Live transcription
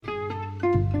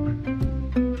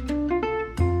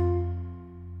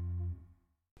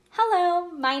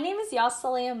My name is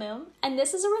Yasalea Moom, and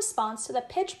this is a response to the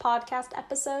Pitch podcast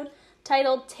episode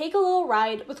titled Take a Little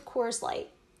Ride with Coors Light.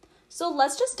 So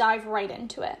let's just dive right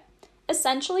into it.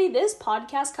 Essentially, this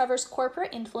podcast covers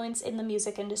corporate influence in the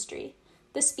music industry.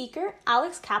 The speaker,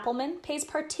 Alex Kappelman, pays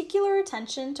particular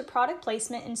attention to product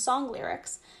placement in song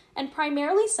lyrics and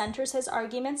primarily centers his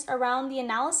arguments around the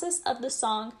analysis of the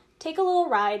song Take a Little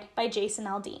Ride by Jason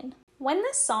Aldean. When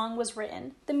this song was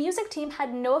written, the music team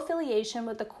had no affiliation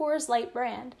with the Coors Light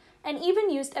brand and even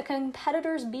used a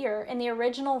competitor's beer in the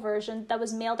original version that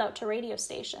was mailed out to radio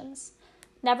stations.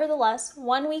 Nevertheless,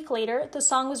 1 week later, the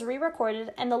song was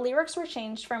re-recorded and the lyrics were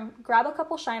changed from grab a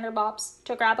couple Shiner Bops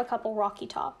to grab a couple Rocky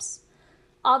Tops.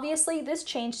 Obviously, this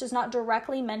change does not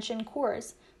directly mention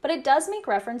Coors, but it does make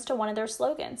reference to one of their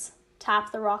slogans,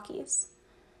 Tap the Rockies.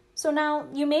 So now,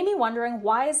 you may be wondering,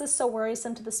 why is this so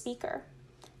worrisome to the speaker?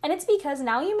 And it's because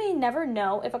now you may never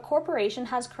know if a corporation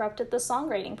has corrupted the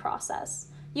songwriting process.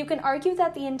 You can argue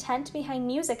that the intent behind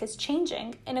music is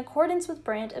changing in accordance with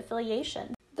brand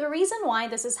affiliation. The reason why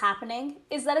this is happening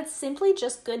is that it's simply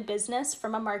just good business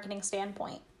from a marketing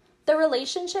standpoint. The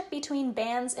relationship between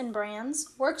bands and brands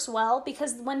works well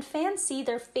because when fans see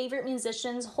their favorite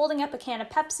musicians holding up a can of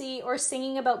Pepsi or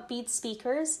singing about Beats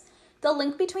speakers, the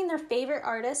link between their favorite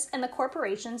artists and the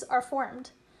corporations are formed.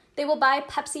 They will buy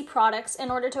Pepsi products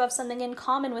in order to have something in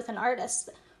common with an artist,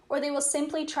 or they will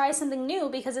simply try something new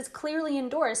because it's clearly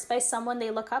endorsed by someone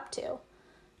they look up to.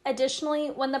 Additionally,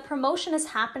 when the promotion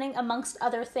is happening amongst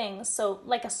other things, so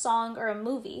like a song or a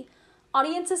movie,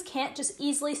 audiences can't just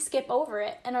easily skip over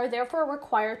it and are therefore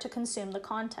required to consume the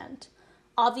content.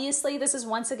 Obviously, this is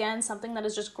once again something that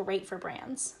is just great for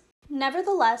brands.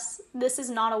 Nevertheless, this is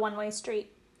not a one-way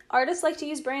street. Artists like to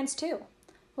use brands too.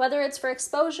 Whether it's for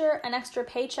exposure, an extra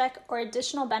paycheck, or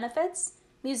additional benefits,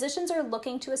 musicians are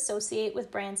looking to associate with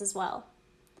brands as well.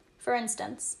 For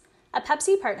instance, a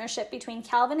Pepsi partnership between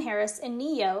Calvin Harris and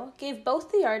Ne-Yo gave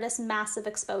both the artists massive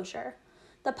exposure.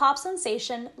 The pop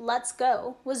sensation Let's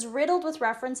Go was riddled with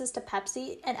references to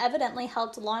Pepsi and evidently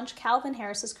helped launch Calvin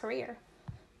Harris's career.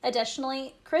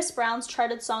 Additionally, Chris Brown's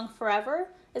charted song Forever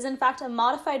is in fact a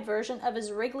modified version of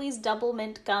his Wrigley's Double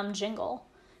Mint Gum jingle.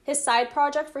 His side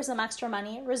project for some extra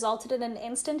money resulted in an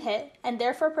instant hit and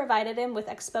therefore provided him with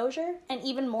exposure and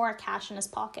even more cash in his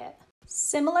pocket.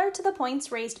 Similar to the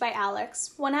points raised by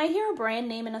Alex, when I hear a brand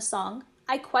name in a song,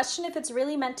 I question if it's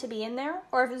really meant to be in there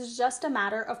or if it's just a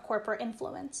matter of corporate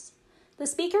influence. The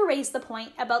speaker raised the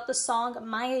point about the song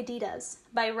My Adidas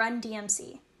by Run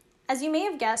DMC. As you may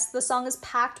have guessed, the song is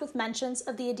packed with mentions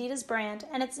of the Adidas brand,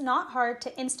 and it's not hard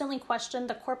to instantly question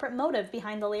the corporate motive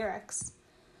behind the lyrics.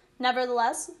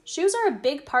 Nevertheless, shoes are a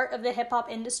big part of the hip-hop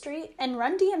industry, and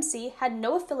Run DMC had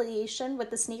no affiliation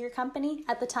with the sneaker company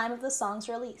at the time of the song's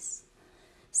release.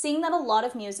 Seeing that a lot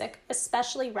of music,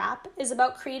 especially rap, is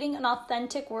about creating an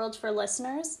authentic world for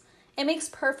listeners, it makes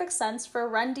perfect sense for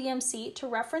Run DMC to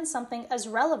reference something as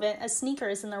relevant as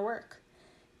sneakers in their work.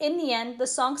 In the end, the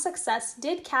song's success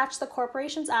did catch the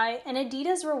corporation's eye, and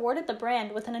Adidas rewarded the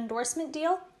brand with an endorsement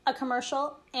deal, a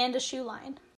commercial, and a shoe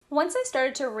line. Once I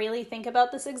started to really think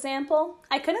about this example,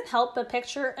 I couldn't help but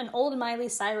picture an old Miley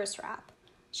Cyrus rap.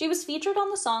 She was featured on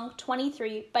the song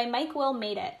 23 by Mike Will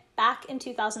Made It back in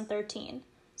 2013.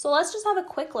 So let's just have a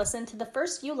quick listen to the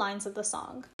first few lines of the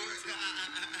song.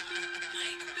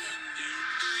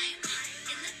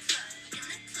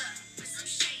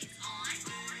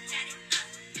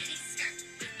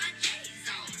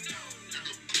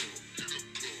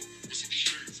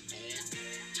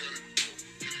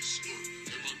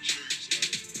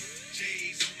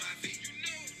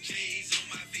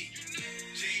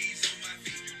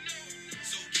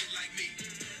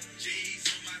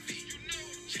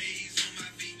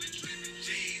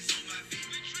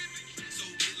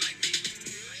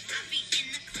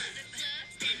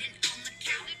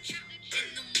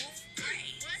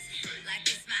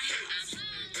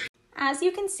 As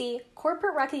you can see,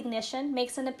 corporate recognition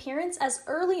makes an appearance as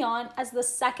early on as the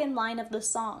second line of the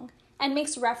song, and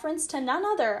makes reference to none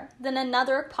other than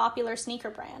another popular sneaker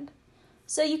brand.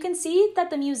 So you can see that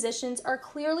the musicians are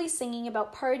clearly singing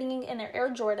about partying in their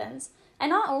Air Jordans, and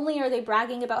not only are they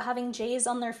bragging about having J's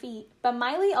on their feet, but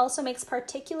Miley also makes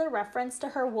particular reference to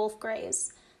her Wolf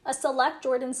Grays, a select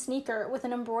Jordan sneaker with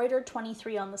an embroidered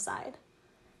 23 on the side.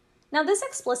 Now, this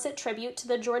explicit tribute to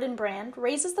the Jordan brand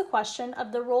raises the question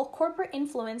of the role corporate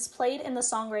influence played in the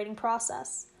songwriting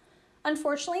process.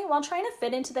 Unfortunately, while trying to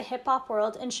fit into the hip-hop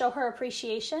world and show her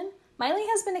appreciation, Miley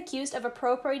has been accused of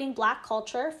appropriating Black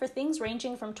culture for things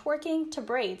ranging from twerking to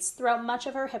braids throughout much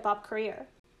of her hip-hop career.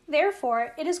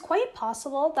 Therefore, it is quite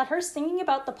possible that her singing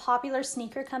about the popular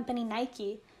sneaker company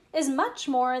Nike is much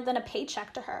more than a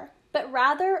paycheck to her, but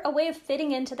rather a way of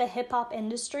fitting into the hip-hop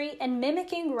industry and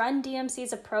mimicking Run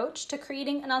DMC's approach to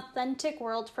creating an authentic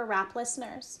world for rap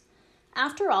listeners.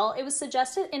 After all, it was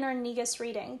suggested in our Negus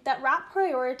reading that rap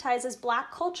prioritizes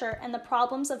Black culture and the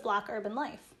problems of Black urban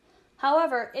life.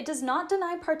 However, it does not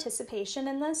deny participation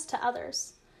in this to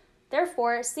others.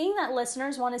 Therefore, seeing that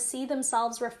listeners want to see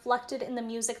themselves reflected in the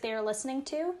music they are listening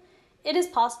to, it is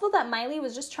possible that Miley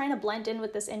was just trying to blend in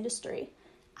with this industry.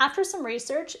 After some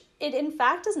research, it in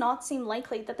fact does not seem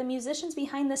likely that the musicians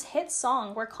behind this hit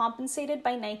song were compensated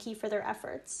by Nike for their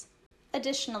efforts.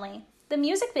 Additionally, the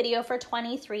music video for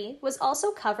 23 was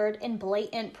also covered in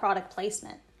blatant product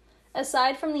placement.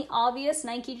 Aside from the obvious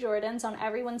Nike Jordans on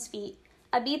everyone's feet,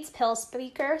 a Beats Pill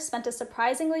speaker spent a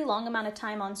surprisingly long amount of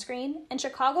time on screen, and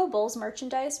Chicago Bulls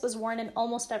merchandise was worn in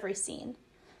almost every scene.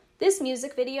 This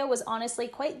music video was honestly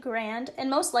quite grand and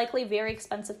most likely very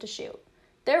expensive to shoot.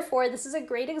 Therefore, this is a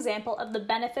great example of the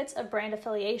benefits of brand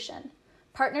affiliation.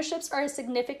 Partnerships are a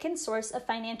significant source of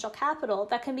financial capital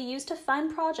that can be used to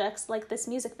fund projects like this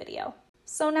music video.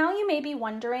 So now you may be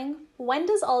wondering, when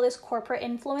does all this corporate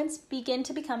influence begin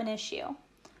to become an issue?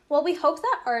 Well, we hope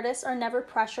that artists are never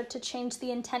pressured to change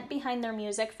the intent behind their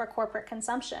music for corporate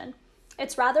consumption.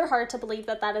 It's rather hard to believe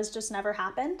that that has just never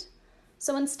happened.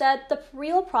 So instead, the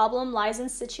real problem lies in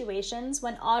situations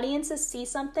when audiences see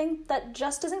something that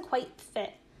just doesn't quite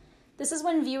fit. This is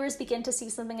when viewers begin to see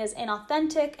something as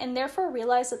inauthentic and therefore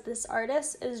realize that this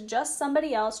artist is just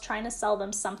somebody else trying to sell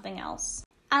them something else.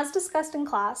 As discussed in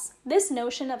class, this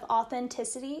notion of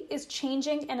authenticity is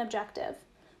changing and objective.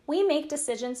 We make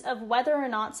decisions of whether or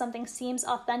not something seems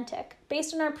authentic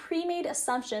based on our pre-made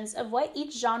assumptions of what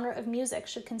each genre of music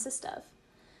should consist of.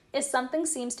 If something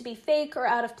seems to be fake or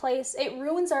out of place, it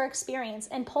ruins our experience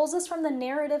and pulls us from the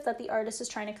narrative that the artist is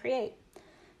trying to create.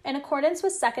 In accordance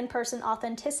with second-person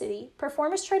authenticity,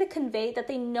 performers try to convey that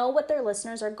they know what their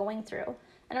listeners are going through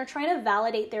and are trying to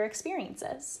validate their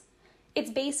experiences.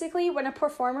 It's basically when a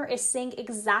performer is saying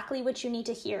exactly what you need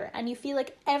to hear and you feel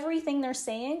like everything they're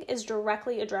saying is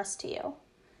directly addressed to you.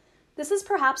 This is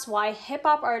perhaps why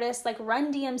hip-hop artists like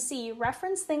Run DMC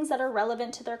reference things that are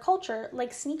relevant to their culture,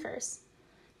 like sneakers.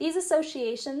 These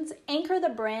associations anchor the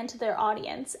brand to their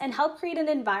audience and help create an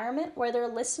environment where their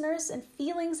listeners and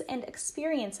feelings and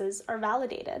experiences are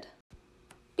validated.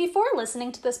 Before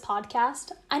listening to this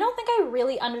podcast, I don't think I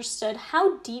really understood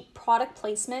how deep product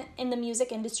placement in the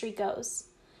music industry goes.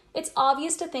 It's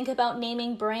obvious to think about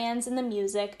naming brands in the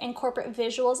music and corporate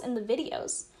visuals in the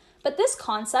videos, but this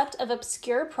concept of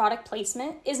obscure product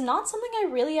placement is not something I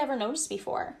really ever noticed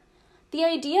before. The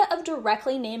idea of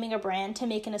directly naming a brand to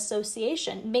make an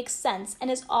association makes sense and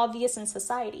is obvious in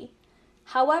society.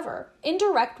 However,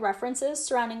 indirect references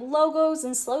surrounding logos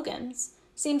and slogans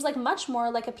seems like much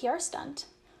more like a PR stunt,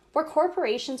 where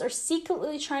corporations are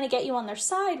secretly trying to get you on their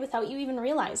side without you even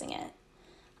realizing it.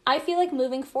 I feel like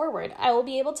moving forward, I will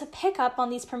be able to pick up on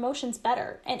these promotions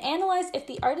better and analyze if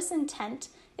the artist's intent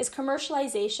is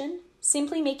commercialization,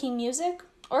 simply making music,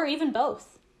 or even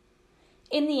both.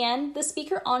 In the end, the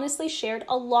speaker honestly shared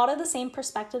a lot of the same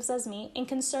perspectives as me in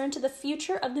concern to the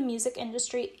future of the music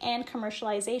industry and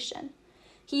commercialization.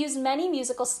 He used many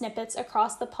musical snippets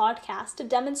across the podcast to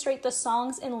demonstrate the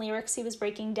songs and lyrics he was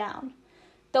breaking down.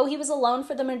 Though he was alone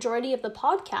for the majority of the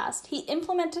podcast, he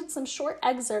implemented some short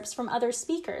excerpts from other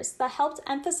speakers that helped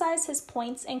emphasize his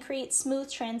points and create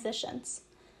smooth transitions.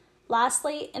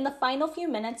 Lastly, in the final few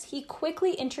minutes, he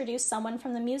quickly introduced someone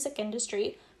from the music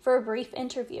industry for a brief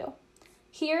interview.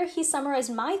 Here, he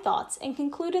summarized my thoughts and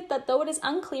concluded that though it is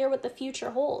unclear what the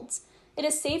future holds, it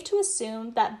is safe to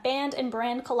assume that band and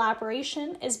brand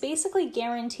collaboration is basically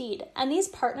guaranteed, and these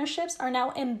partnerships are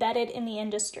now embedded in the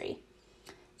industry.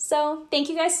 So, thank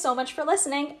you guys so much for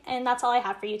listening, and that's all I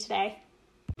have for you today.